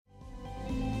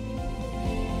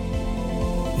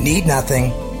Need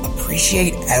nothing,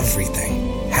 appreciate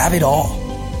everything, have it all.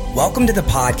 Welcome to the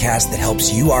podcast that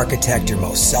helps you architect your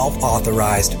most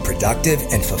self-authorized, productive,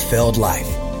 and fulfilled life.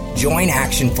 Join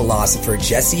action philosopher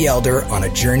Jesse Elder on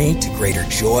a journey to greater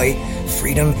joy,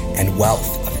 freedom, and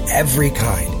wealth of every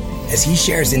kind as he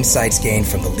shares insights gained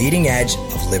from the leading edge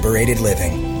of liberated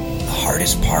living. The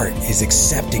hardest part is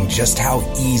accepting just how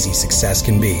easy success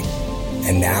can be.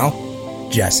 And now,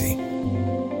 Jesse.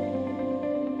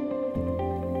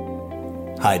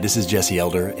 Hi, this is Jesse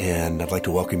Elder, and I'd like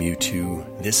to welcome you to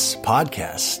this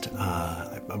podcast.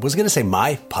 I was going to say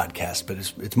my podcast, but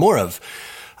it's more of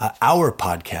our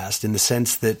podcast in the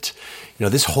sense that,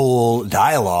 this whole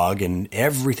dialogue and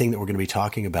everything that we're going to be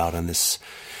talking about on this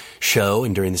show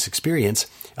and during this experience,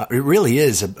 it really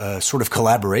is a sort of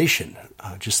collaboration,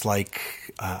 just like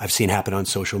I've seen happen on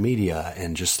social media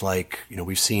and just like,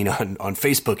 we've seen on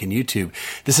Facebook and YouTube.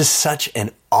 This is such an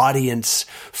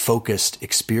audience-focused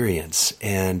experience,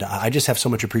 and I just have so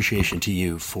much appreciation to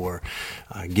you for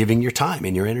giving your time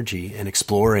and your energy and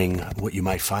exploring what you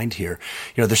might find here.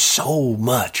 There's so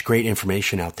much great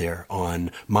information out there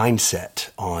on mindset,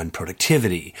 on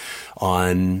productivity,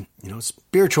 on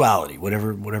spirituality,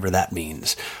 whatever that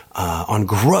means, on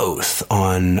growth,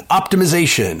 on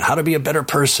optimization, how to be a better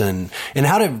person, and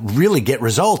how to really get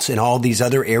results in all these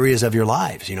other areas of your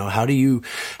lives. How do you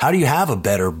have a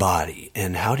better body,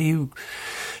 and how do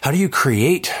you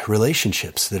create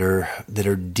relationships that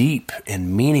are deep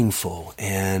and meaningful,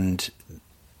 and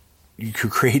you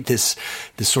could create this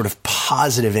sort of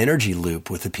positive energy loop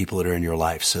with the people that are in your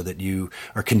life so that you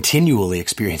are continually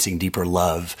experiencing deeper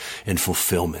love and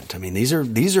fulfillment. I mean, these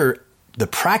are the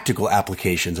practical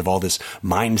applications of all this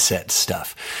mindset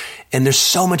stuff. And there's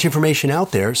so much information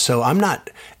out there. So I'm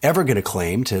not ever going to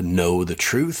claim to know the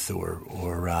truth or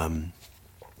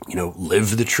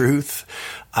live the truth.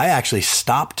 I actually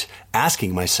stopped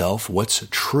asking myself what's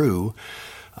true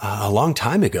a long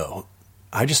time ago.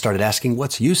 I just started asking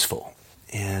what's useful.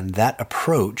 And that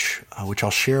approach, which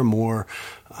I'll share more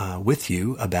with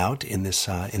you about in this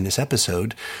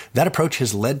episode, that approach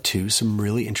has led to some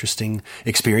really interesting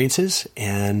experiences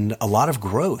and a lot of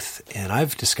growth. And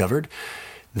I've discovered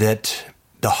that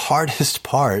the hardest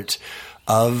part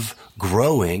of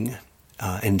growing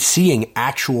and seeing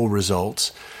actual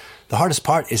results, the hardest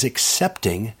part is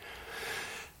accepting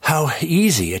how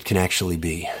easy it can actually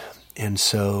be. And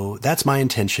so that's my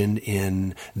intention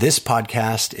in this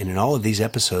podcast and in all of these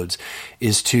episodes,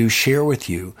 is to share with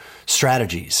you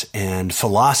strategies and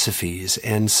philosophies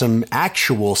and some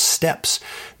actual steps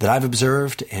that I've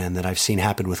observed and that I've seen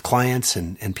happen with clients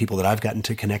and people that I've gotten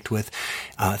to connect with.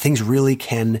 Things really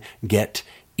can get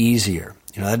easier.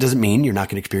 That doesn't mean you're not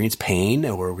going to experience pain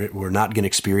or we're not going to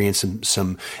experience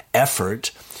some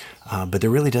effort, but there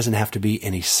really doesn't have to be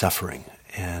any suffering.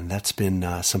 And that's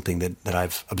been something that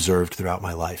I've observed throughout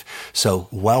my life. So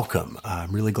welcome.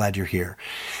 I'm really glad you're here.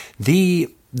 The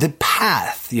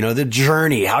path, the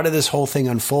journey, how did this whole thing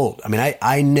unfold? I mean,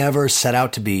 I never set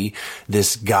out to be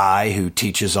this guy who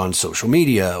teaches on social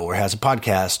media or has a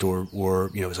podcast or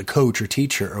is a coach or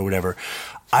teacher or whatever.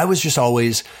 I was just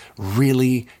always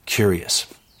really curious.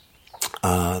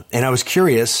 And I was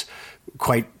curious,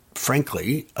 quite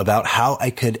frankly, about how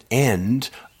I could end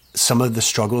some of the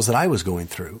struggles that I was going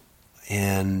through.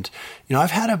 And,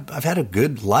 I've had a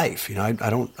good life. I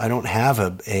don't have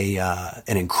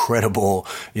an incredible,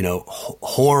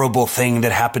 horrible thing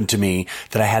that happened to me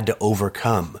that I had to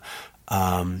overcome.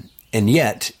 And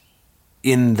yet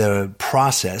in the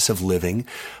process of living,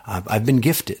 I've been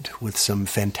gifted with some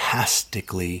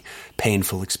fantastically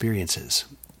painful experiences.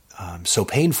 So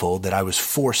painful that I was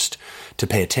forced to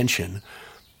pay attention.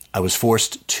 I was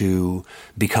forced to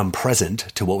become present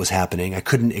to what was happening. I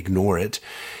couldn't ignore it.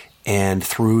 And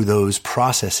through those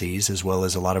processes, as well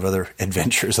as a lot of other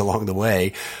adventures along the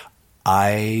way,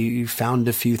 I found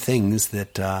a few things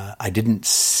that I didn't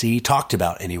see talked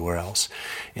about anywhere else.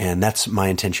 And that's my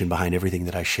intention behind everything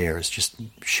that I share, is just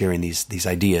sharing these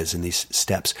ideas and these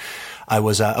steps. I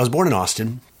was born in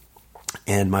Austin.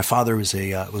 And my father was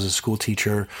a school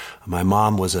teacher. My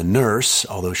mom was a nurse,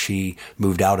 although she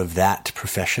moved out of that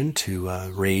profession to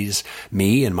raise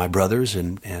me and my brothers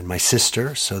and my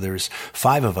sister. So there's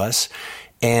 5 of us.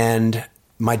 And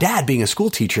my dad, being a school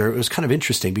teacher, it was kind of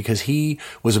interesting because he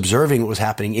was observing what was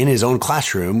happening in his own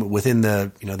classroom within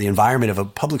the environment of a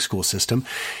public school system.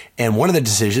 And one of the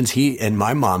decisions he and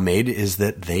my mom made is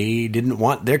that they didn't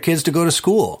want their kids to go to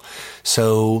school.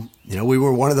 So, we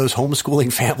were one of those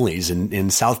homeschooling families in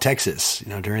South Texas,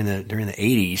 during the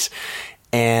 80s.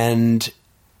 And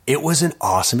it was an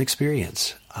awesome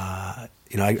experience.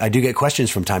 I do get questions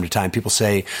from time to time. People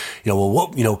say,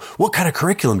 what kind of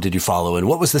curriculum did you follow? And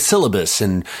what was the syllabus?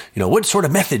 And, what sort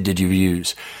of method did you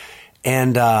use?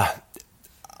 And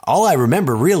all I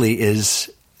remember really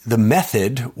is the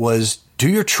method was do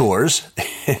your chores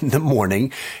in the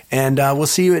morning and we'll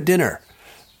see you at dinner.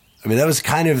 I mean, that was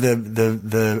kind of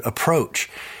the approach.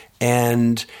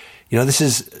 And, this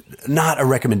is not a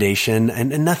recommendation,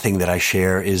 and nothing that I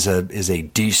share is a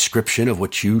description of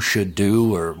what you should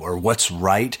do or what's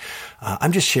right.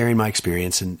 I'm just sharing my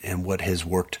experience and what has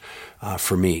worked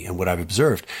for me and what I've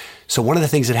observed. So one of the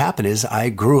things that happened is I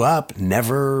grew up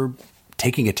never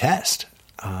taking a test.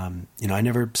 I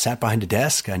never sat behind a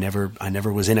desk. I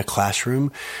never was in a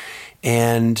classroom,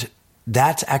 and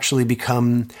that's actually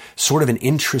become sort of an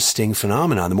interesting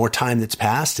phenomenon. The more time that's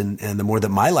passed and the more that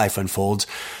my life unfolds,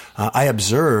 I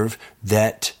observe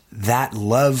that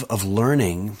love of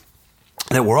learning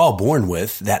that we're all born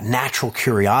with, that natural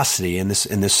curiosity and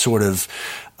this sort of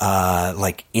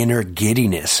like inner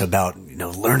giddiness about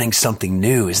learning something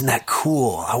new. Isn't that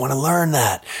cool? I want to learn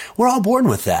that. We're all born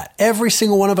with that. Every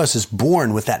single one of us is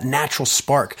born with that natural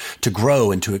spark to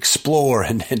grow and to explore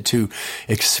and to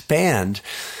expand.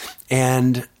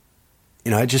 And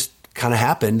it just kind of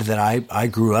happened that I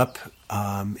grew up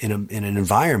in an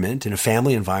environment, in a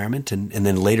family environment, and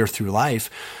then later through life,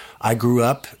 I grew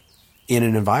up in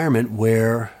an environment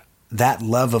where that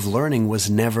love of learning was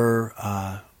never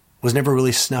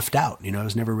really snuffed out. I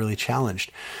was never really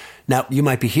challenged. Now, you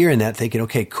might be hearing that thinking,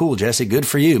 okay, cool, Jesse, good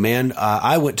for you, man.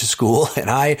 I went to school and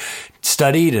I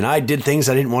studied and I did things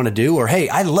I didn't want to do. Or, hey,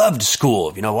 I loved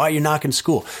school. Why are you knocking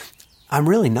school? I'm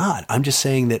really not. I'm just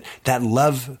saying that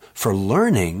love for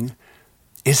learning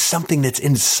is something that's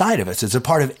inside of us. It's a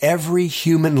part of every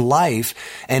human life.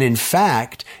 And in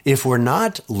fact, if we're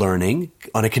not learning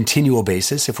on a continual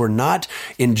basis, if we're not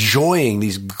enjoying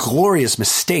these glorious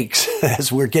mistakes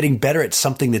as we're getting better at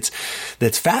something that's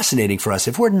fascinating for us,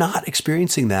 if we're not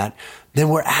experiencing that, then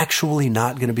we're actually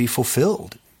not going to be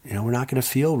fulfilled. We're not going to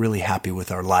feel really happy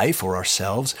with our life or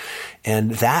ourselves. And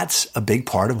that's a big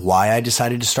part of why I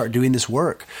decided to start doing this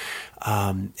work.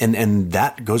 And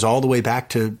that goes all the way back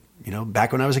to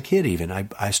back when I was a kid even.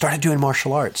 I started doing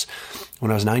martial arts when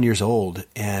I was 9 years old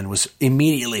and was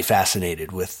immediately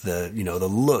fascinated with the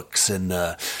looks and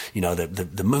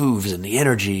the moves and the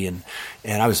energy. And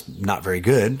I was not very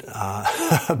good.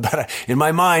 But in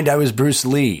my mind, I was Bruce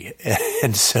Lee.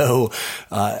 And so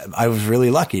I was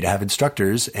really lucky to have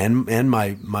instructors and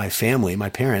my family, my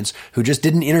parents, who just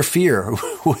didn't interfere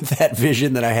with that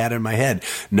vision that I had in my head.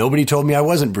 Nobody told me I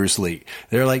wasn't Bruce Lee.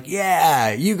 They're like,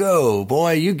 yeah, you go,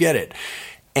 boy, you get it.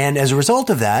 And as a result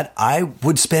of that, I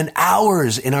would spend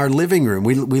hours in our living room.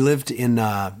 We lived in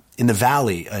the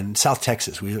valley in South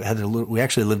Texas. We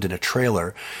actually lived in a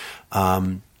trailer.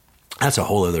 That's a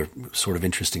whole other sort of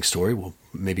interesting story we'll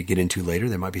maybe get into later.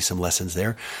 There might be some lessons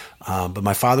there. But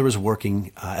my father was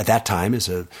working at that time as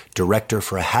a director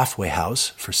for a halfway house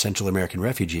for Central American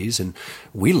refugees. And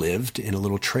we lived in a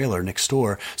little trailer next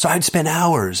door. So I'd spend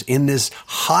hours in this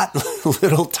hot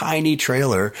little tiny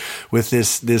trailer with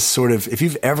this sort of, if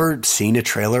you've ever seen a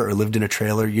trailer or lived in a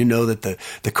trailer, you know that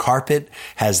the carpet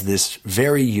has this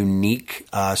very unique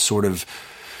sort of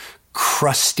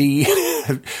crusty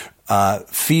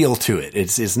feel to it.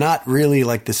 It's not really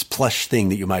like this plush thing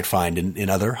that you might find in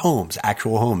other homes,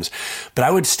 actual homes. But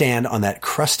I would stand on that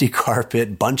crusty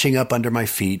carpet, bunching up under my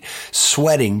feet,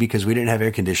 sweating because we didn't have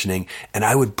air conditioning, and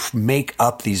I would make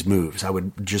up these moves. I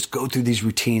would just go through these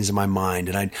routines in my mind,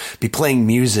 and I'd be playing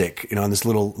music, on this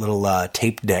little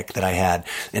tape deck that I had,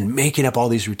 and making up all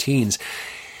these routines.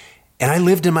 And I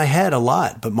lived in my head a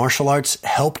lot, but martial arts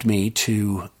helped me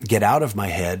to get out of my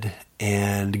head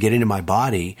and get into my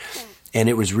body. And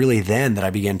it was really then that I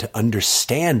began to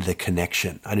understand the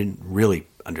connection. I didn't really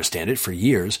understand it for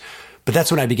years, but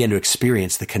that's when I began to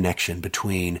experience the connection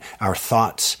between our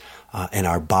thoughts and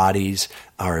our bodies,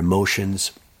 our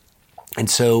emotions. And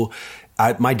so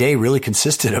my day really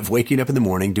consisted of waking up in the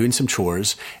morning, doing some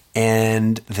chores,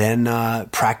 and then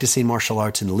practicing martial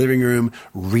arts in the living room,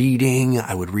 reading.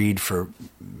 I would read for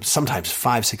sometimes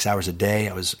 5-6 hours a day.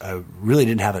 I really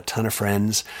didn't have a ton of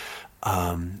friends.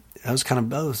 I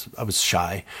was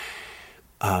shy.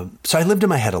 So I lived in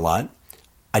my head a lot.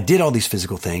 I did all these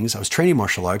physical things. I was training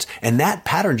martial arts, and that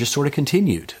pattern just sort of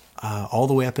continued all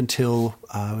the way up until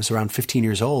I was around 15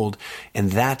 years old.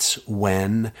 And that's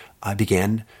when I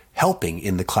began helping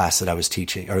in the class that I was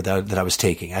teaching or that I was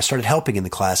taking. I started helping in the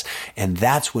class, and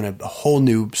that's when a whole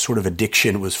new sort of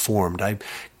addiction was formed. I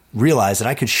realized that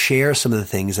I could share some of the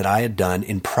things that I had done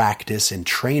in practice and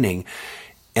training,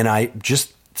 and I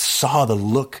just saw the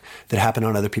look that happened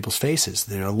on other people's faces.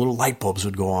 Little light bulbs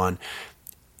would go on,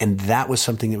 And that was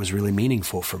something that was really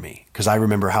meaningful for me, because I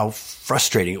remember how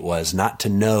frustrating it was not to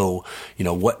know,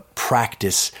 what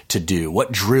practice to do,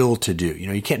 what drill to do.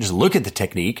 You can't just look at the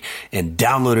technique and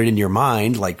download it in your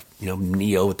mind like,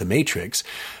 Neo with the Matrix.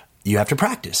 You have to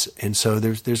practice. And so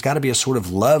there's got to be a sort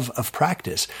of love of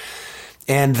practice.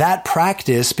 And that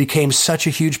practice became such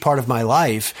a huge part of my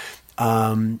life.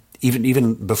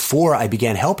 Even before I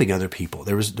began helping other people,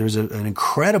 there was an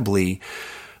incredibly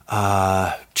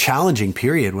challenging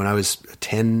period when I was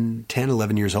 10,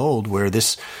 11 years old, where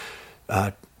this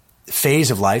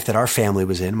phase of life that our family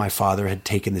was in, my father had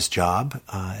taken this job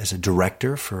as a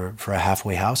director for a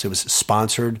halfway house. It was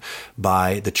sponsored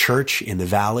by the church in the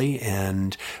valley.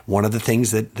 And one of the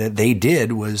things that they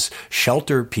did was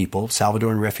shelter people,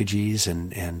 Salvadoran refugees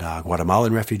and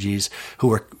Guatemalan refugees who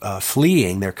were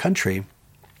fleeing their country,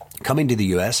 coming to the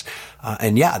U.S.,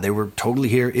 they were totally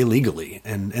here illegally.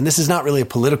 And this is not really a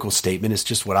political statement. It's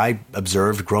just what I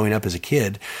observed growing up as a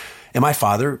kid. And my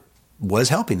father was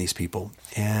helping these people.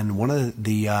 And one of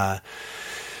the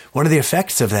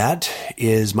effects of that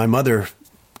is my mother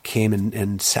came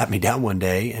and sat me down one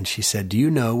day, and she said, "Do you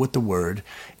know what the word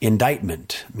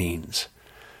indictment means?"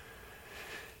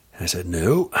 And I said,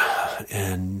 "No."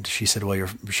 And she said,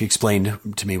 she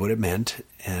explained to me what it meant.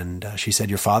 And she said,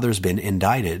 "Your father's been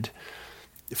indicted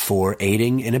for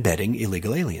aiding and abetting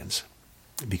illegal aliens,"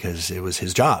 because it was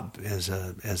his job as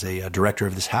a director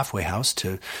of this halfway house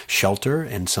to shelter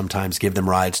and sometimes give them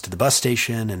rides to the bus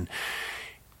station.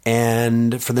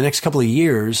 And for the next couple of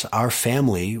years, our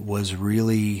family was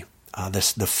really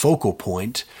the focal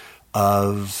point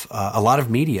of a lot of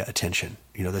media attention.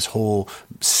 This whole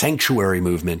sanctuary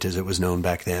movement, as it was known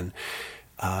back then.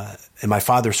 And my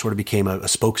father sort of became a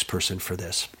spokesperson for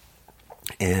this.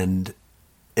 And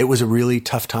it was a really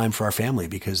tough time for our family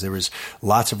because there was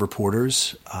lots of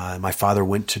reporters. My father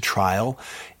went to trial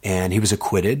and he was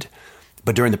acquitted.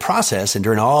 But during the process and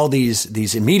during all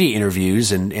these media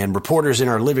interviews and reporters in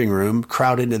our living room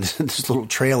crowded into this little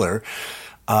trailer,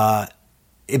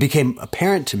 it became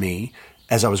apparent to me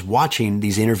as I was watching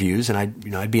these interviews, and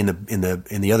I'd be in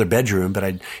the other bedroom, but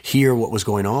I'd hear what was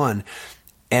going on.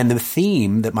 And the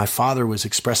theme that my father was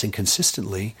expressing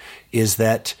consistently is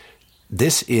that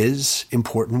this is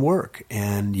important work.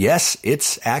 And yes,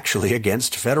 it's actually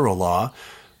against federal law,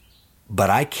 but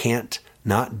I can't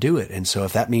not do it. And so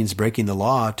if that means breaking the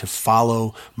law to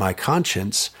follow my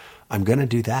conscience, I'm going to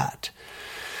do that.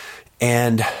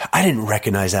 And I didn't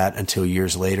recognize that until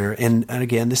years later. And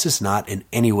again, this is not in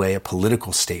any way a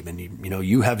political statement.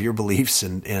 You have your beliefs,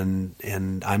 and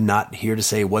I'm not here to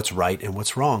say what's right and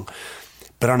what's wrong.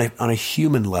 But on a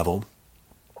human level,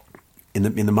 in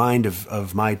the mind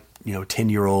of my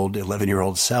 10-year-old,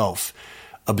 11-year-old self,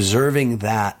 observing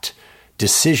that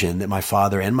decision that my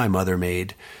father and my mother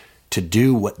made to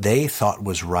do what they thought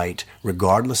was right,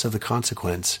 regardless of the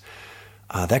consequence,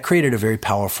 that created a very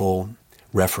powerful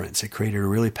reference. It created a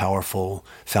really powerful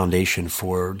foundation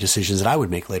for decisions that I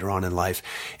would make later on in life.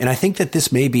 And I think that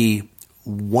this may be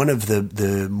one of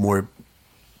the more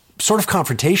sort of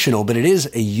confrontational, but it is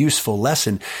a useful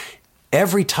lesson.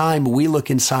 Every time we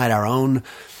look inside our own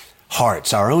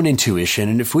hearts, our own intuition,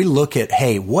 and if we look at,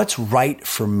 hey, what's right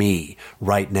for me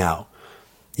right now?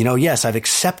 Yes, I've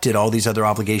accepted all these other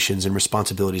obligations and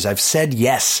responsibilities. I've said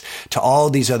yes to all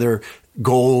these other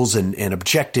goals and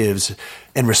objectives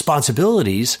and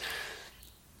responsibilities.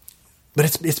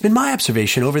 But it's been my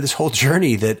observation over this whole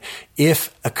journey that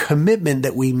if a commitment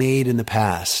that we made in the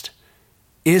past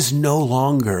is no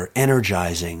longer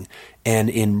energizing and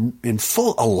in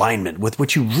full alignment with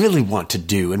what you really want to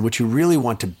do and what you really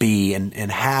want to be and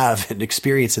have and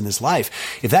experience in this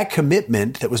life, if that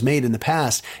commitment that was made in the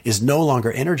past is no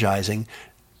longer energizing,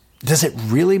 does it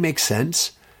really make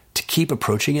sense to keep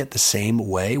approaching it the same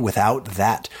way without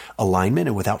that alignment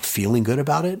and without feeling good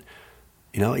about it?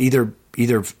 Either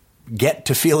get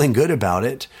to feeling good about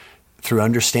it through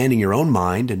understanding your own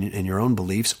mind and your own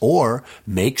beliefs, or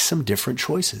make some different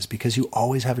choices, because you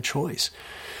always have a choice.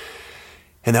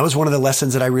 And that was one of the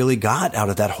lessons that I really got out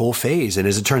of that whole phase. And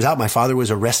as it turns out, my father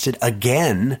was arrested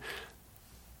again,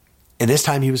 and this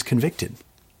time he was convicted.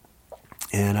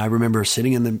 And I remember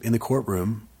sitting in the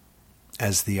courtroom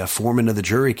as the foreman of the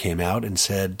jury came out and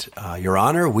said, "Your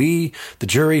Honor, we, the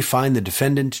jury, find the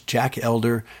defendant, Jack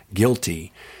Elder,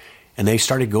 guilty." And they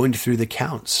started going through the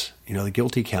counts, the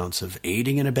guilty counts of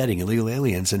aiding and abetting illegal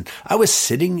aliens. And I was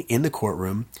sitting in the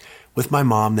courtroom with my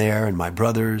mom there and my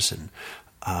brothers. And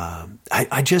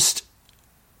I just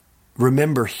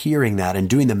remember hearing that and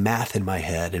doing the math in my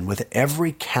head. And with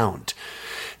every count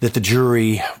that the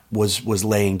jury was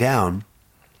laying down,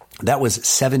 that was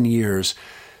 7 years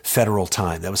federal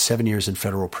time. That was 7 years in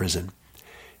federal prison.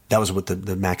 That was what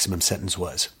the maximum sentence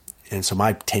was. And so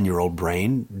my 10-year-old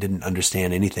brain didn't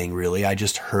understand anything really. I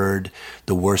just heard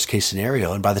the worst case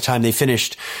scenario. And by the time they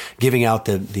finished giving out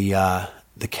the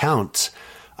counts,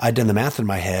 I'd done the math in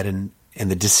my head, and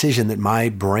the decision that my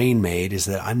brain made is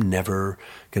that I'm never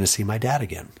going to see my dad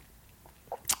again.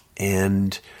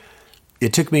 And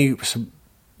it took me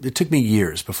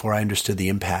years before I understood the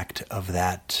impact of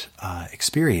that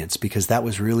experience, because that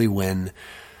was really when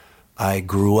I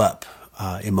grew up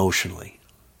emotionally.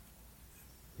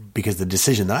 Because the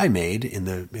decision that I made in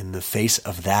the face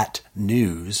of that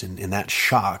news and in that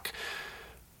shock,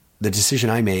 the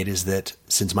decision I made is that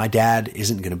since my dad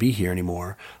isn't going to be here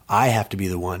anymore, I have to be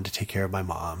the one to take care of my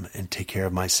mom and take care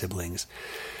of my siblings.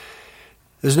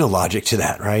 There's no logic to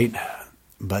that, right?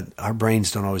 But our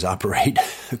brains don't always operate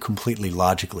completely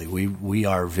logically. We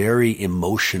are very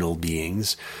emotional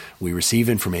beings. We receive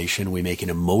information, we make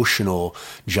an emotional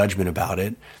judgment about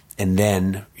it, and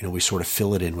then we sort of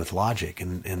fill it in with logic,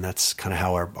 and that's kind of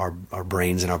how our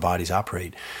brains and our bodies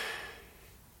operate.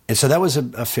 And so that was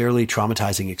a fairly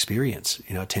traumatizing experience.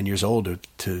 At 10 years old,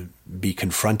 to be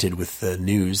confronted with the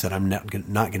news that I'm not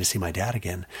going to see my dad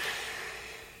again.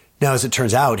 Now, as it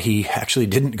turns out, he actually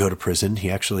didn't go to prison. He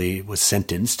actually was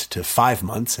sentenced to 5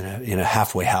 months in a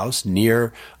halfway house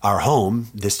near our home,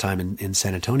 this time in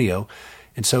San Antonio.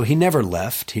 And so he never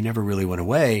left. He never really went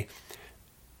away.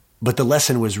 But the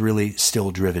lesson was really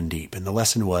still driven deep. And the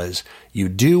lesson was, you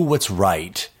do what's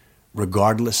right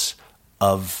regardless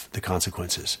of the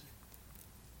consequences.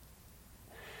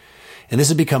 And this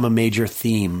has become a major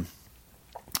theme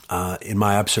in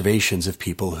my observations of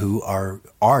people who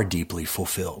are deeply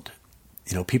fulfilled.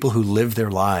 People who live their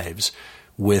lives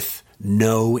with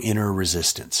no inner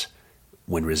resistance.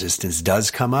 When resistance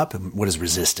does come up, what is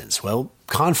resistance? Well,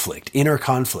 conflict, inner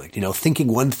conflict, thinking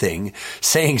one thing,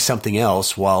 saying something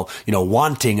else while,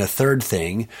 wanting a third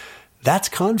thing. That's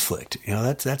conflict.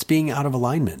 That's being out of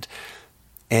alignment.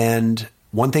 And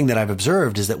one thing that I've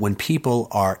observed is that when people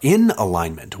are in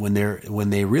alignment, when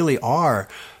they really are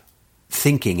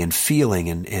thinking and feeling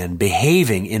and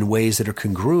behaving in ways that are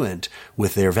congruent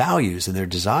with their values and their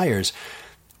desires,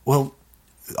 well,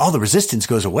 all the resistance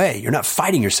goes away. You're not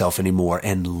fighting yourself anymore.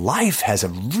 And life has a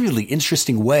really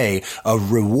interesting way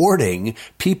of rewarding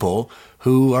people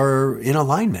who are in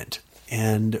alignment.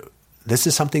 And this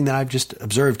is something that I've just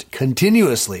observed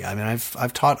continuously. I mean,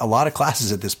 I've taught a lot of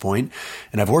classes at this point,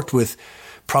 and I've worked with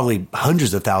probably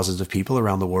hundreds of thousands of people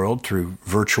around the world through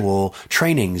virtual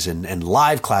trainings and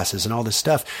live classes and all this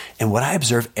stuff. And what I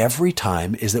observe every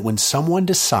time is that when someone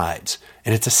decides,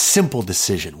 and it's a simple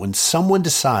decision, when someone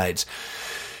decides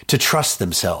to trust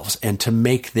themselves and to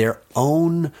make their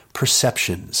own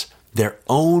perceptions, their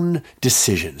own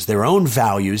decisions, their own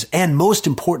values, and most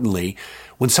importantly,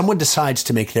 when someone decides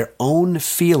to make their own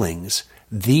feelings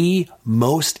the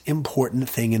most important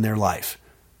thing in their life,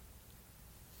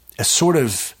 a sort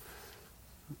of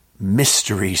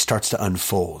mystery starts to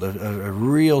unfold, a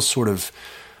real sort of,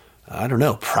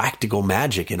 practical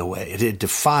magic in a way. It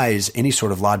defies any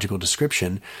sort of logical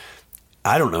description.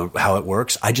 I don't know how it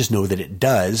works. I just know that it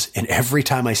does. And every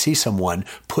time I see someone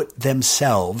put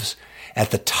themselves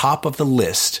at the top of the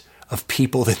list of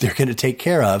people that they're going to take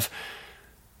care of,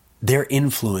 their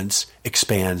influence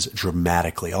expands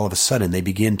dramatically. All of a sudden, they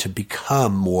begin to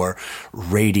become more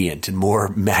radiant and more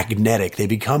magnetic. They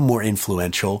become more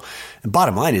influential. And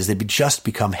bottom line is they just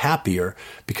become happier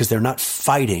because they're not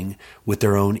fighting with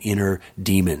their own inner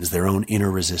demons, their own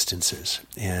inner resistances.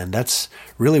 And that's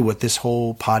really what this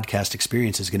whole podcast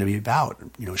experience is going to be about,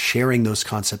 sharing those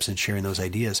concepts and sharing those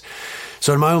ideas.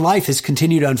 So in my own life, this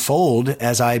continued to unfold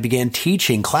as I began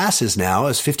teaching classes now. I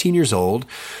was 15 years old,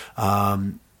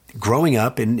 growing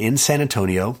up in San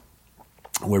Antonio,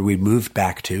 where we moved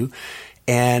back to.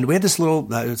 And we had this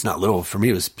little, it's not little, for me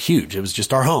it was huge. It was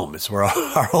just our home. It's where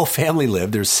our whole family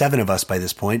lived. There's 7 of us by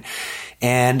this point.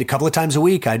 And a couple of times a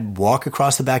week, I'd walk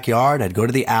across the backyard. I'd go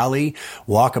to the alley,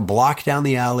 walk a block down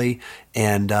the alley,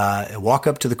 and walk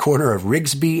up to the corner of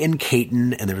Rigsby and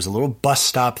Caton. And there was a little bus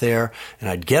stop there. And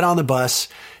I'd get on the bus,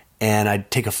 and I'd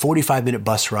take a 45-minute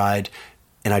bus ride,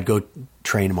 and I'd go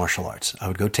train martial arts. I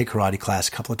would go take karate class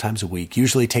a couple of times a week,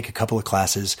 usually take a couple of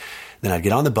classes. Then I'd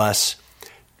get on the bus,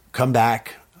 come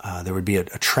back. There would be a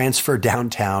transfer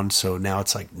downtown. So now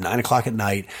it's like 9 o'clock at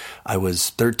night. I was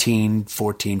 13,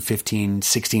 14, 15,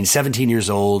 16, 17 years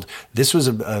old. This was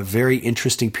a very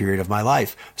interesting period of my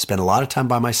life. Spent a lot of time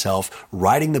by myself,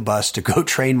 riding the bus to go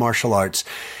train martial arts,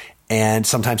 and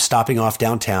sometimes stopping off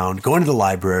downtown, going to the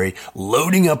library,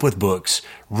 loading up with books,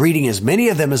 reading as many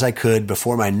of them as I could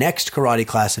before my next karate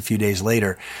class a few days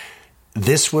later.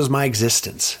 This was my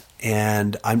existence.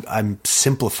 And I'm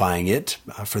simplifying it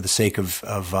for the sake of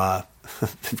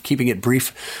keeping it brief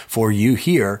for you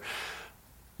here.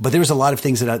 But there was a lot of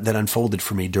things that unfolded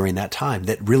for me during that time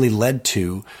that really led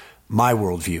to my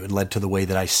worldview and led to the way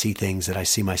that I see things, that I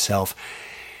see myself.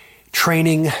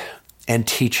 Training and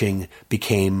teaching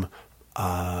became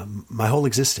my whole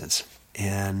existence.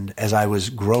 And as I was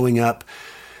growing up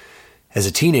as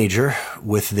a teenager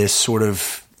with this sort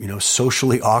of,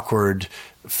 socially awkward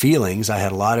feelings,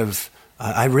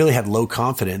 I really had low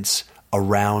confidence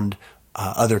around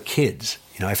other kids.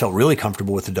 I felt really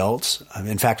comfortable with adults.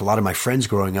 In fact, a lot of my friends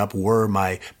growing up were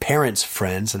my parents'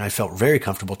 friends, and I felt very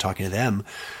comfortable talking to them.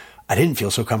 I didn't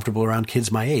feel so comfortable around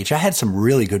kids my age. I had some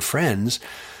really good friends,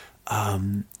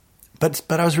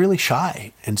 but I was really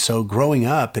shy. And so growing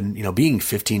up and, being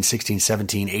 15, 16,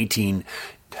 17, 18,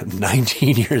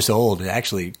 19 years old, and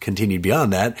actually continued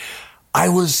beyond that, I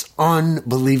was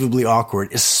unbelievably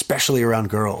awkward, especially around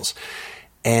girls.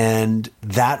 And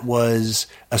that was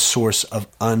a source of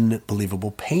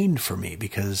unbelievable pain for me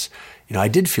because, I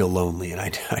did feel lonely and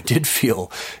I did feel,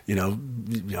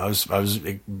 I was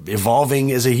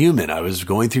evolving as a human. I was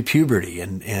going through puberty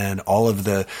and all of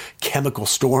the chemical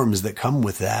storms that come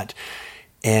with that.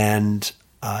 And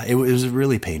it was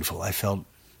really painful. I felt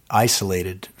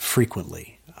isolated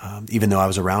frequently. Even though I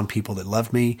was around people that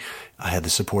loved me, I had the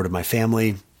support of my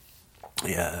family,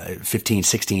 15,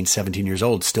 16, 17 years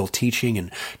old, still teaching and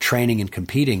training and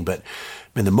competing. But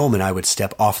in the moment I would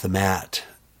step off the mat,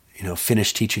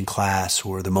 finish teaching class,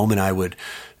 or the moment I would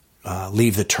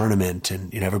leave the tournament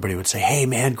and everybody would say, "Hey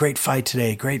man, great fight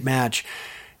today, great match."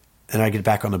 And I'd get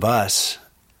back on the bus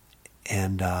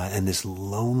and this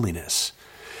loneliness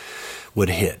would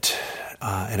hit.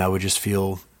 And I would just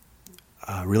feel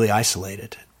really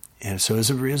isolated. And so it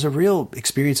was a real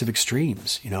experience of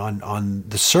extremes. On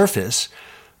the surface,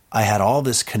 I had all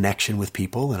this connection with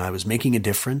people and I was making a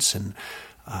difference and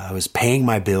I was paying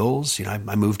my bills.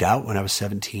 I moved out when I was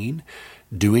 17,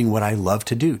 doing what I love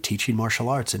to do, teaching martial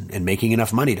arts and making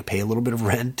enough money to pay a little bit of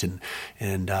rent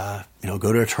and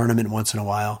go to a tournament once in a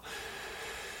while.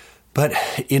 But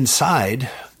inside,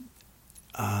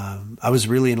 I was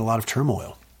really in a lot of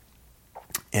turmoil.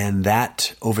 And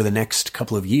that over the next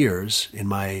couple of years in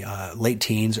my late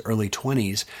teens, early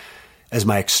 20s, as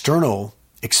my external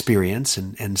experience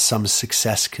and some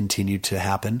success continued to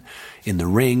happen in the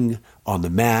ring, on the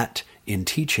mat, in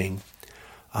teaching,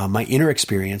 my inner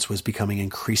experience was becoming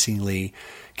increasingly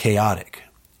chaotic.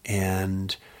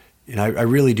 And I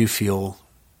really do feel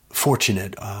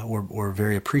fortunate or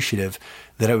very appreciative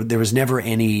that there was never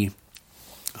any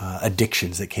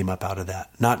addictions that came up out of that.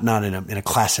 Not in a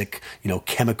classic,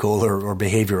 chemical or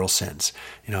behavioral sense.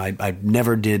 I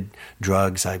never did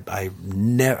drugs. I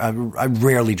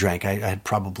rarely drank. I had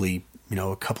probably,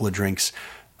 a couple of drinks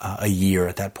a year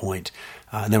at that point.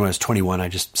 And then when I was 21, I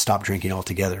just stopped drinking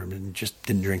altogether and just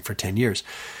didn't drink for 10 years.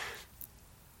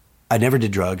 I never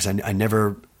did drugs. I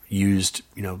never used,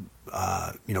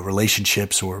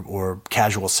 relationships or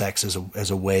casual sex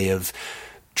as a way of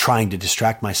trying to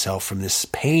distract myself from this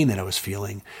pain that I was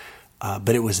feeling.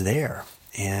 But it was there.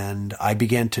 And I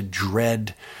began to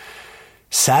dread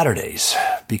Saturdays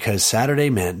because Saturday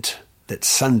meant that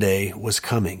Sunday was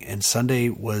coming. And Sunday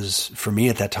was, for me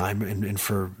at that time, and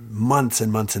for months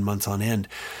and months and months on end,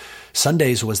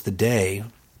 Sundays was the day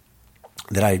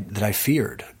that I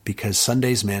feared because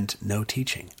Sundays meant no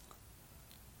teaching.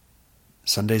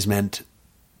 Sundays meant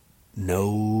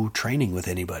no training with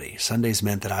anybody. Sundays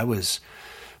meant that I was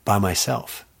by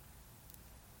myself.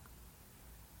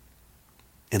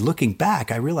 And looking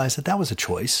back, I realized that was a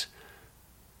choice.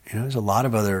 There's a lot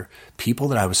of other people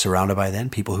that I was surrounded by then,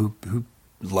 people who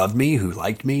loved me, who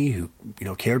liked me, who,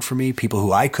 cared for me, people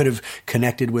who I could have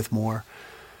connected with more.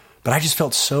 But I just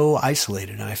felt so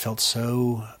isolated and I felt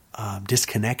so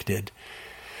disconnected.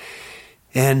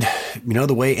 And,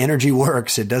 the way energy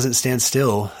works, it doesn't stand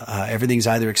still. Everything's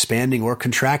either expanding or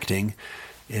contracting.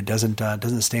 It doesn't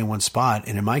stay in one spot.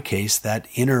 And in my case, that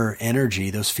inner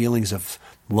energy, those feelings of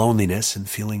loneliness and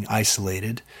feeling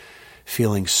isolated,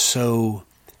 feeling so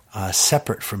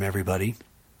separate from everybody,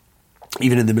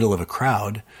 even in the middle of a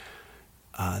crowd,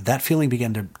 that feeling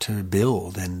began to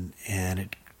build and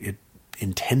it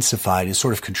intensified and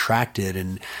sort of contracted,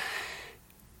 and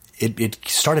it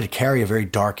started to carry a very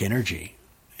dark energy.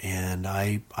 And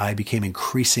I became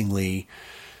increasingly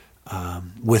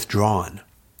withdrawn.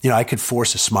 I could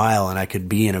force a smile and I could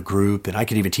be in a group and I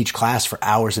could even teach class for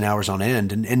hours and hours on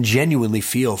end and genuinely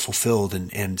feel fulfilled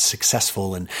and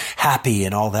successful and happy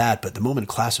and all that. But the moment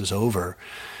class was over,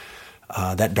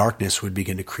 that darkness would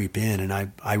begin to creep in. And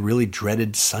I really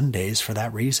dreaded Sundays for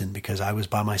that reason because I was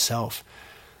by myself.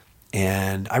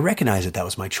 And I recognized that that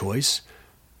was my choice,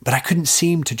 but I couldn't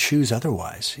seem to choose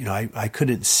otherwise. You know, I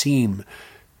couldn't seem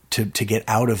to get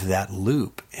out of that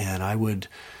loop. And I would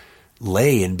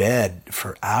lay in bed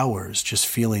for hours just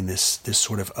feeling this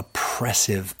sort of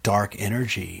oppressive, dark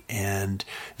energy. And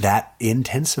that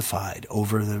intensified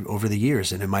over the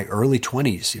years. And in my early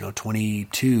 20s,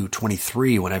 22,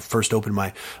 23, when I first opened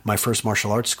my first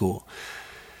martial arts school,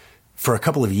 for a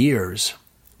couple of years,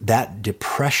 that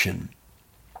depression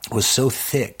was so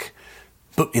thick.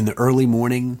 But in the early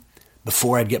morning,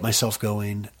 before I'd get myself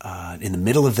going, in the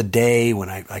middle of the day when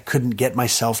I couldn't get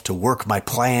myself to work my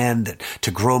plan,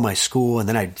 to grow my school, and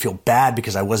then I'd feel bad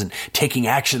because I wasn't taking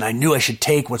action I knew I should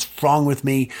take. What's wrong with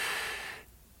me?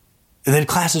 And then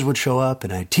classes would show up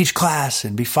and I'd teach class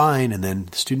and be fine. And then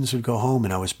the students would go home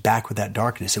and I was back with that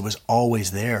darkness. It was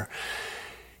always there.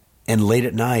 And late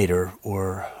at night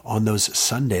or on those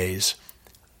Sundays,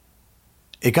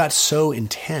 it got so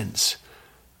intense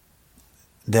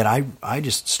that I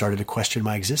just started to question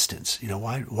my existence.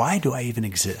 Why do I even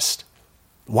exist?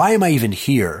 Why am I even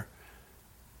here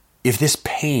if this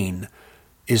pain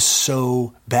is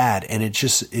so bad and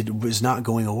it was not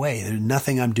going away?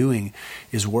 Nothing I'm doing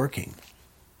is working.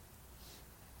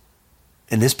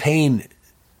 And this pain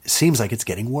seems like it's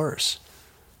getting worse.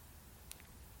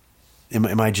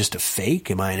 Am I just a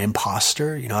fake? Am I an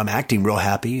imposter? I'm acting real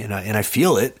happy and I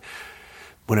feel it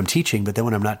when I'm teaching, but then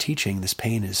when I'm not teaching, this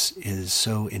pain is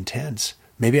so intense.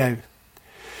 Maybe I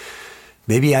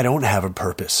don't have a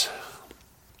purpose.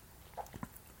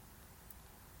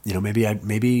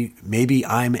 Maybe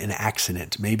I'm an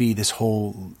accident. Maybe this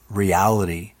whole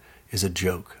reality is a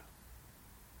joke.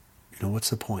 What's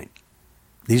the point?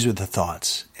 These are the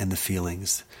thoughts and the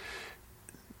feelings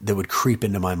that would creep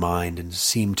into my mind and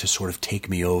seem to sort of take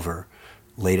me over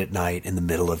late at night, in the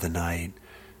middle of the night,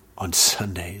 on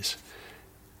Sundays.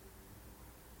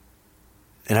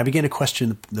 And I began to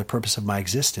question the purpose of my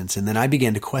existence. And then I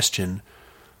began to question,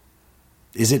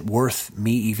 is it worth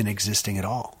me even existing at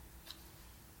all?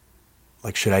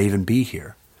 Like, should I even be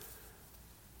here?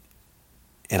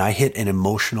 And I hit an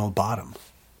emotional bottom.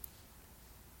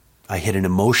 I hit an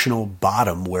emotional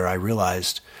bottom where I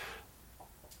realized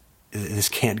this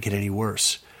can't get any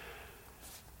worse.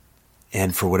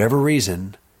 And for whatever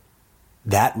reason,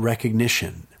 that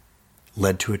recognition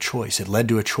led to a choice. It led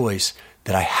to a choice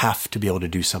that I have to be able to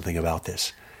do something about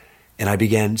this. And I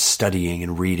began studying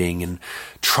and reading and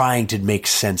trying to make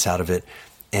sense out of it.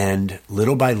 And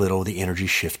little by little, the energy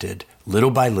shifted. Little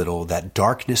by little, that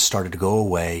darkness started to go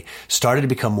away, started to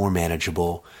become more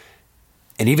manageable.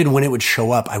 And even when it would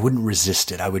show up, I wouldn't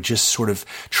resist it. I would just sort of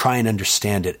try and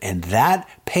understand it. And that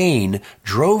pain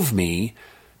drove me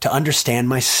to understand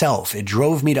myself. It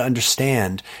drove me to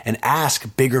understand and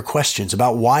ask bigger questions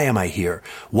about why am I here?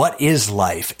 What is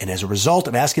life? And as a result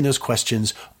of asking those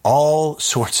questions, all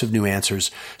sorts of new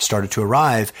answers started to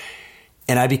arrive.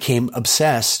 And I became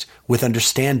obsessed with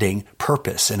understanding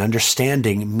purpose and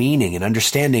understanding meaning and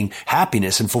understanding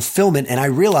happiness and fulfillment. And I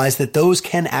realized that those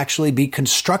can actually be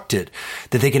constructed,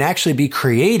 that they can actually be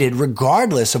created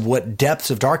regardless of what depths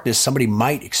of darkness somebody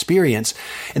might experience.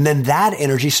 And then that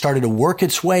energy started to work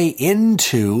its way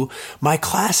into my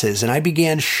classes. And I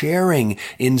began sharing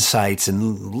insights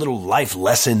and little life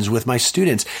lessons with my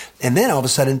students. And then all of a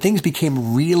sudden things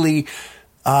became really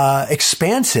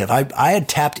expansive. I had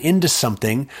tapped into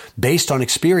something based on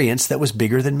experience that was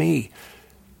bigger than me.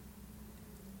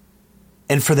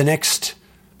 And for the next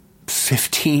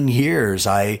 15 years,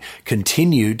 I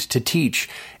continued to teach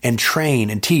and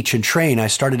train and teach and train. I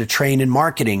started to train in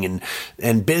marketing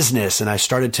and business, and I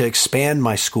started to expand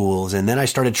my schools. And then I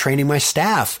started training my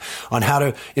staff on how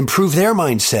to improve their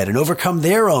mindset and overcome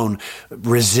their own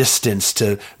resistance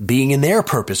to being in their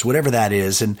purpose, whatever that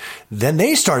is. And then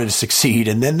they started to succeed.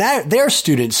 And then their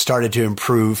students started to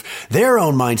improve their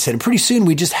own mindset. And pretty soon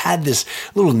we just had this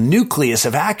little nucleus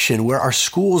of action where our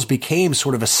schools became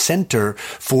sort of a center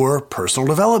for personal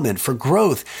development, for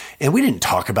growth. And we didn't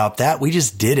talk about that. We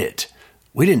just did it.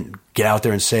 We didn't get out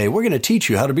there and say, we're going to teach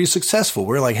you how to be successful.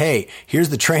 We're like, hey, here's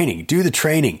the training. Do the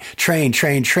training. Train.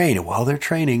 And while they're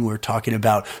training, we're talking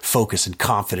about focus and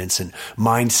confidence and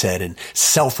mindset and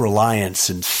self-reliance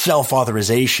and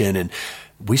self-authorization. And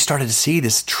we started to see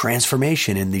this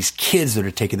transformation in these kids that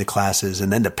are taking the classes,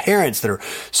 and then the parents that are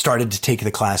started to take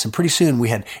the class. And pretty soon we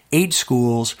had 8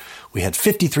 schools. We had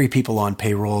 53 people on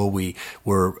payroll. We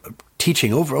were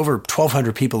teaching over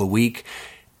 1,200 people a week.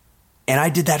 And I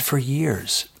did that for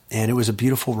years, and it was a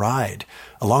beautiful ride.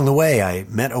 Along the way, I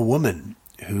met a woman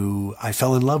who I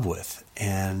fell in love with,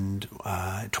 and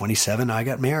at 27, I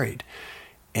got married.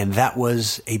 And that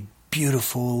was a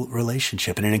beautiful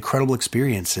relationship and an incredible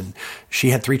experience. And she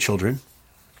had 3 children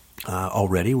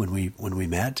already when we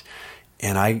met,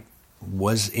 and I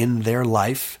was in their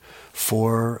life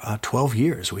for 12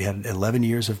 years. We had 11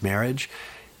 years of marriage,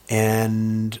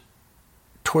 and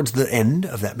towards the end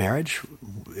of that marriage,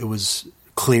 it was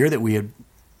clear that we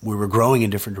were growing in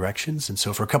different directions. And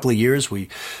so for a couple of years, we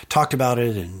talked about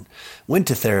it and went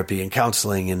to therapy and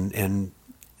counseling. And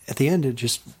at the end, it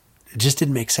just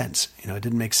didn't make sense. It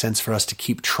didn't make sense for us to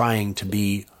keep trying to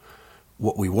be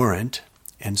what we weren't.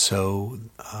 And so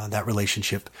that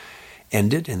relationship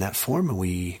ended in that form, and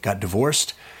we got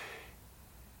divorced.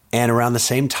 And around the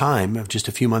same time, just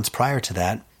a few months prior to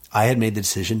that, I had made the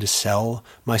decision to sell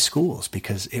my schools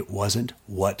because it wasn't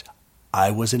what I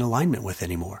was in alignment with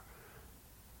anymore.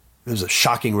 It was a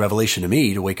shocking revelation to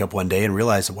me to wake up one day and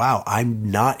realize, wow,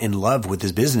 I'm not in love with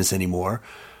this business anymore.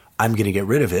 I'm going to get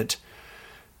rid of it.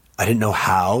 I didn't know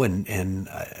how, and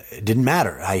it didn't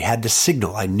matter. I had to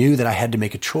signal. I knew that I had to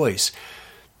make a choice.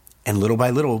 And little by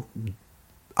little,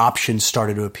 options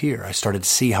started to appear. I started to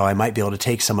see how I might be able to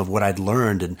take some of what I'd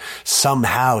learned and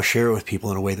somehow share it with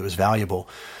people in a way that was valuable.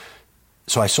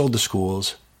 So I sold the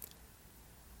schools,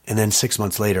 and then 6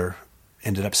 months later,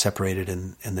 ended up separated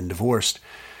and then divorced.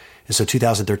 And so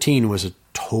 2013 was a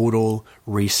total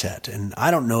reset. And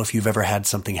I don't know if you've ever had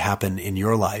something happen in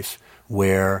your life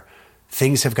where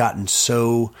things have gotten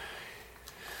so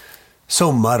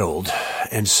muddled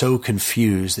and so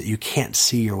confused that you can't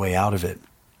see your way out of it.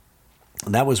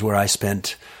 And that was where I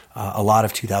spent a lot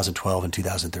of 2012 and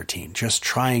 2013, just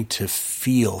trying to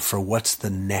feel for what's the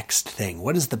next thing.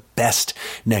 What is the best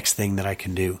next thing that I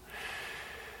can do?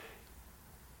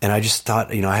 And I just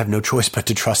thought, I have no choice but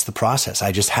to trust the process.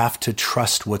 I just have to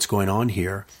trust what's going on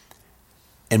here.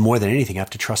 And more than anything, I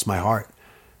have to trust my heart.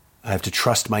 I have to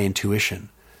trust my intuition.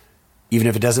 Even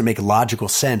if it doesn't make logical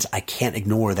sense, I can't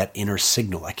ignore that inner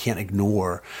signal. I can't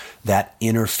ignore that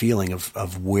inner feeling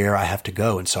of where I have to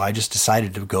go. And so I just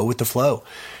decided to go with the flow.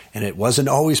 And it wasn't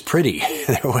always pretty.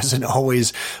 There wasn't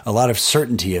always a lot of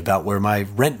certainty about where my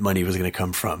rent money was going to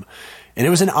come from. And it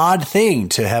was an odd thing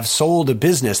to have sold a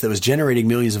business that was generating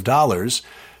millions of dollars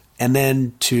and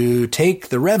then to take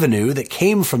the revenue that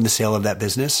came from the sale of that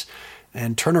business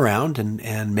and turn around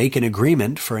and make an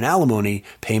agreement for an alimony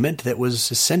payment that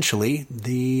was essentially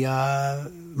the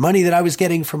money that I was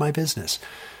getting for my business.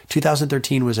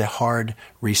 2013 was a hard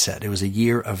reset. It was a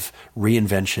year of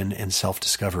reinvention and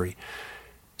self-discovery.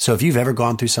 So if you've ever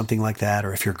gone through something like that,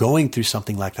 or if you're going through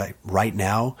something like that right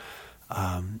now,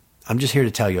 I'm just here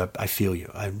to tell you, I feel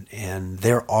you. And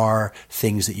there are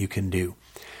things that you can do.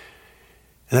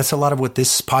 And that's a lot of what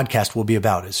this podcast will be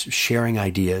about, is sharing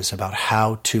ideas about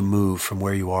how to move from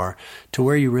where you are to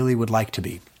where you really would like to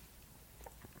be.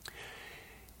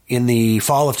 In the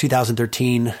fall of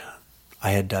 2013,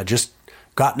 I had just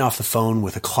gotten off the phone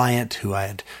with a client who I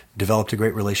had developed a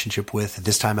great relationship with. At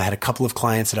this time, I had a couple of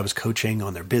clients that I was coaching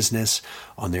on their business,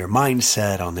 on their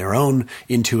mindset, on their own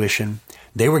intuition.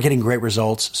 They were getting great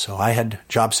results, so I had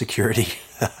job security.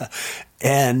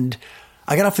 And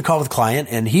I got off the call with the client,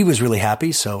 and he was really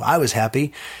happy, so I was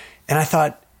happy. And I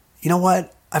thought, you know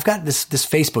what? I've got this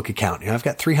Facebook account. I've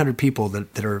got 300 people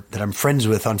that I'm friends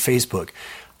with on Facebook.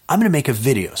 I'm going to make a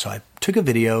video. So I took a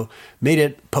video, made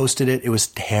it, posted it. It was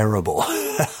terrible.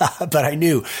 But I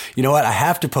knew, you know what? I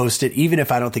have to post it, even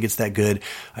if I don't think it's that good.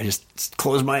 I just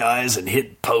closed my eyes and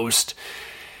hit post.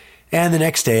 And the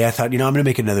next day I thought, I'm going to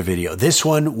make another video. This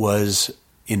one was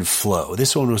in flow.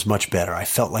 This one was much better. I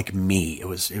felt like me. It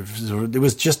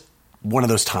was just one of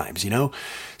those times,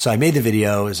 So I made the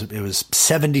video. It was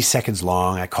 70 seconds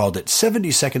long. I called it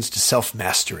 70 Seconds to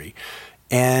Self-Mastery.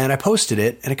 And I posted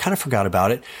it, and I kind of forgot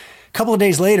about it. A couple of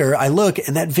days later, I look,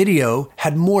 and that video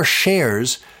had more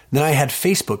shares than I had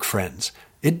Facebook friends.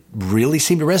 It really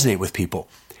seemed to resonate with people.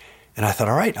 And I thought,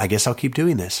 all right, I guess I'll keep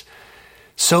doing this.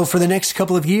 So for the next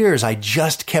couple of years, I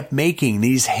just kept making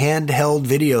these handheld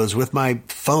videos with my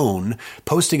phone,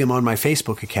 posting them on my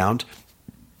Facebook account,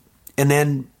 and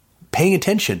then paying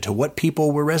attention to what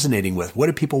people were resonating with. What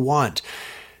do people want?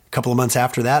 A couple of months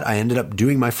after that, I ended up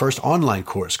doing my first online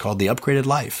course called The Upgraded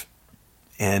Life.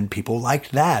 And people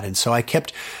liked that. And so I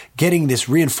kept getting this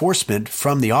reinforcement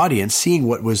from the audience, seeing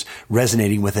what was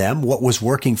resonating with them, what was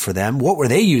working for them, what were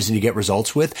they using to get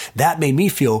results with. That made me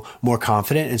feel more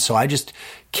confident. And so I just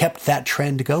kept that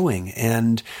trend going.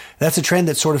 And that's a trend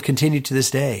that sort of continued to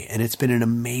this day. And it's been an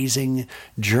amazing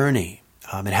journey.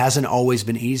 It hasn't always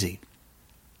been easy,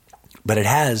 but it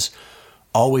has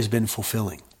always been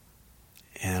fulfilling.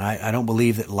 And I don't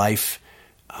believe that life,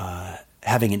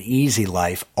 having an easy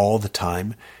life all the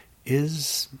time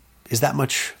is that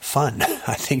much fun.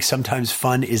 I think sometimes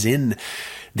fun is in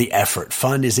the effort.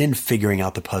 Fun is in figuring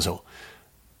out the puzzle.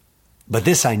 But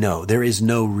this I know, there is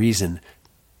no reason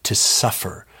to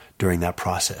suffer during that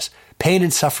process. Pain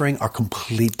and suffering are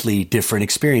completely different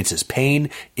experiences. Pain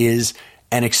is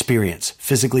an experience,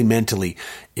 physically, mentally,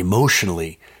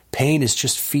 emotionally. Pain is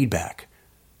just feedback.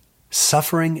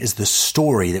 Suffering is the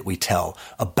story that we tell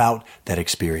about that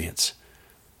experience.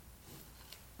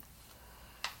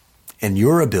 And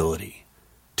your ability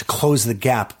to close the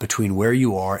gap between where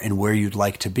you are and where you'd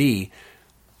like to be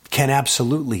can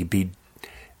absolutely be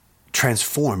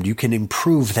transformed. You can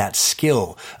improve that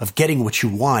skill of getting what you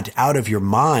want out of your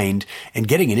mind and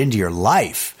getting it into your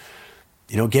life.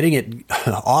 Getting it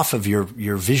off of your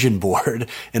vision board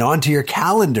and onto your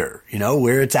calendar,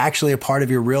 where it's actually a part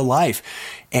of your real life.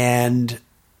 And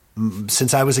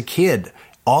since I was a kid,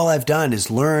 all I've done is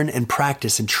learn and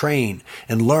practice and train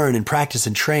and learn and practice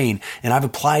and train. And I've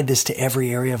applied this to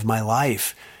every area of my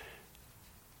life.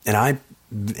 And I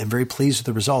am very pleased with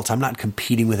the results. I'm not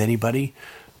competing with anybody.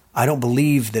 I don't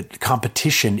believe that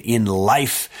competition in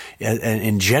life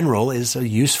in general is a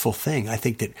useful thing. I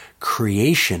think that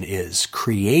creation is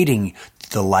creating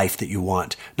the life that you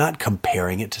want, not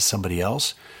comparing it to somebody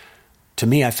else. To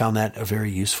me, I found that a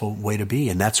very useful way to be.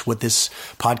 And that's what this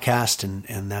podcast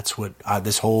and that's what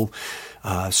this whole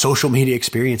social media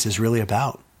experience is really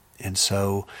about. And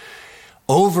so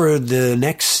over the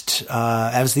next,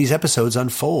 as these episodes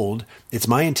unfold, it's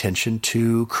my intention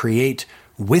to create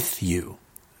with you.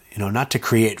 Not to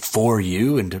create for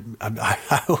you, and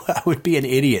I would be an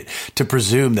idiot to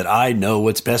presume that I know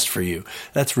what's best for you.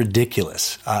 That's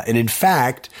ridiculous. And in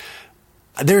fact,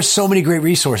 there's so many great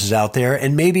resources out there,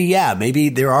 and maybe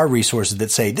there are resources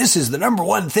that say, this is the number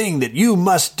one thing that you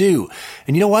must do.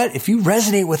 And you know what? If you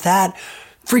resonate with that,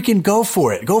 freaking go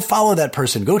for it. Go follow that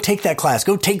person. Go take that class.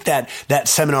 Go take that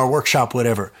seminar, workshop,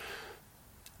 whatever.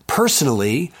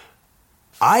 Personally,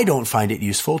 I don't find it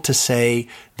useful to say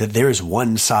that there is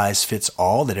one size fits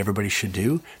all that everybody should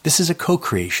do. This is a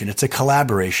co-creation. It's a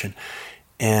collaboration.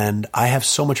 And I have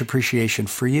so much appreciation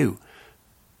for you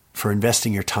for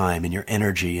investing your time and your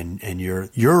energy and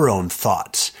your own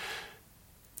thoughts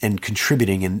and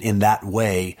contributing in that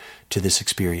way to this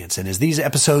experience. And as these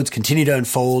episodes continue to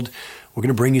unfold, we're going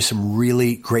to bring you some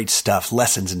really great stuff,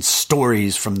 lessons and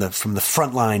stories from the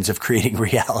front lines of creating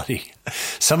reality.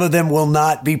 Some of them will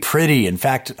not be pretty. In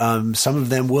fact, some of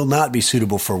them will not be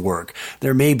suitable for work.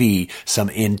 There may be some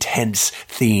intense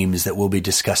themes that we'll be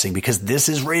discussing because this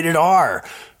is rated R.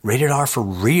 Rated R for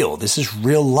real. This is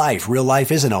real life. Real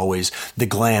life isn't always the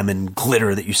glam and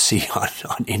glitter that you see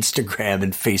on Instagram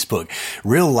and Facebook.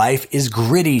 Real life is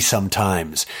gritty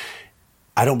sometimes.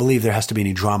 I don't believe there has to be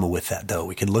any drama with that, though.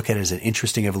 We can look at it as an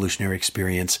interesting evolutionary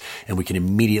experience, and we can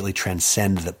immediately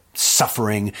transcend the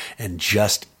suffering and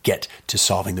just get to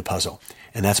solving the puzzle.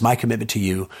 And that's my commitment to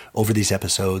you over these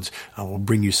episodes. I will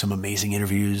bring you some amazing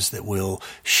interviews that will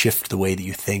shift the way that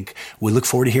you think. We look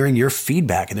forward to hearing your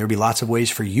feedback, and there will be lots of ways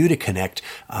for you to connect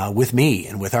with me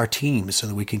and with our team so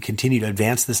that we can continue to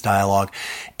advance this dialogue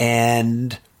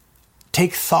and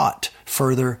take thought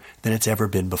further than it's ever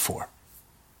been before.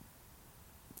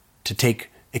 To take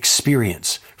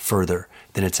experience further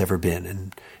than it's ever been.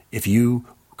 And if you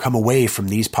come away from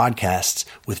these podcasts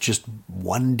with just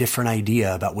one different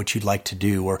idea about what you'd like to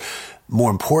do, or more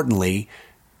importantly,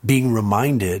 being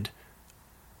reminded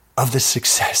of the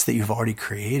success that you've already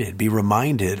created, be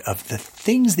reminded of the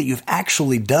things that you've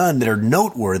actually done that are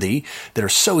noteworthy, that are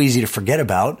so easy to forget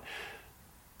about,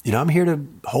 I'm here to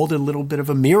hold a little bit of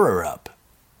a mirror up.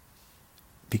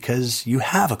 Because you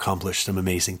have accomplished some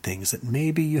amazing things that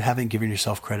maybe you haven't given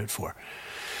yourself credit for.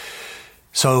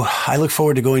 So I look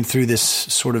forward to going through this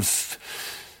sort of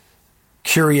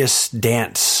curious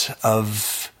dance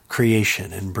of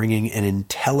creation and bringing an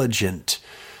intelligent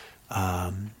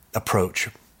approach,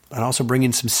 and also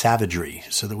bringing some savagery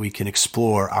so that we can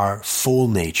explore our full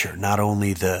nature, not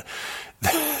only the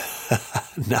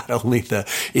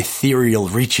ethereal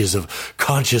reaches of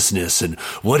consciousness and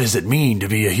what does it mean to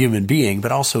be a human being,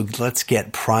 but also let's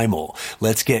get primal,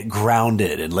 let's get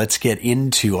grounded, and let's get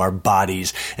into our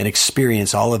bodies and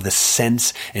experience all of the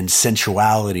sense and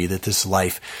sensuality that this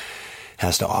life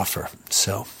has to offer.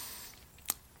 So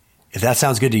if that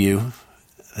sounds good to you,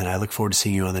 then I look forward to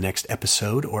seeing you on the next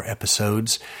episode or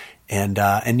episodes. And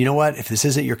you know what? If this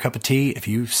isn't your cup of tea, if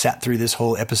you sat through this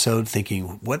whole episode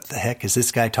thinking, what the heck is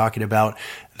this guy talking about?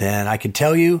 Then I can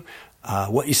tell you,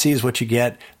 what you see is what you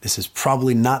get. This is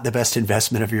probably not the best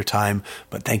investment of your time,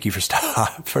 but thank you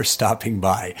for stopping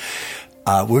by.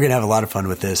 We're going to have a lot of fun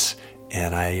with this,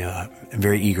 and I am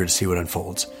very eager to see what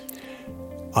unfolds.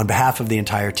 On behalf of the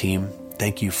entire team,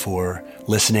 Thank you for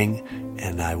listening,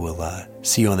 and I will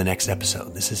see you on the next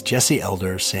episode. This is Jesse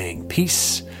Elder saying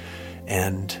peace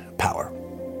and power.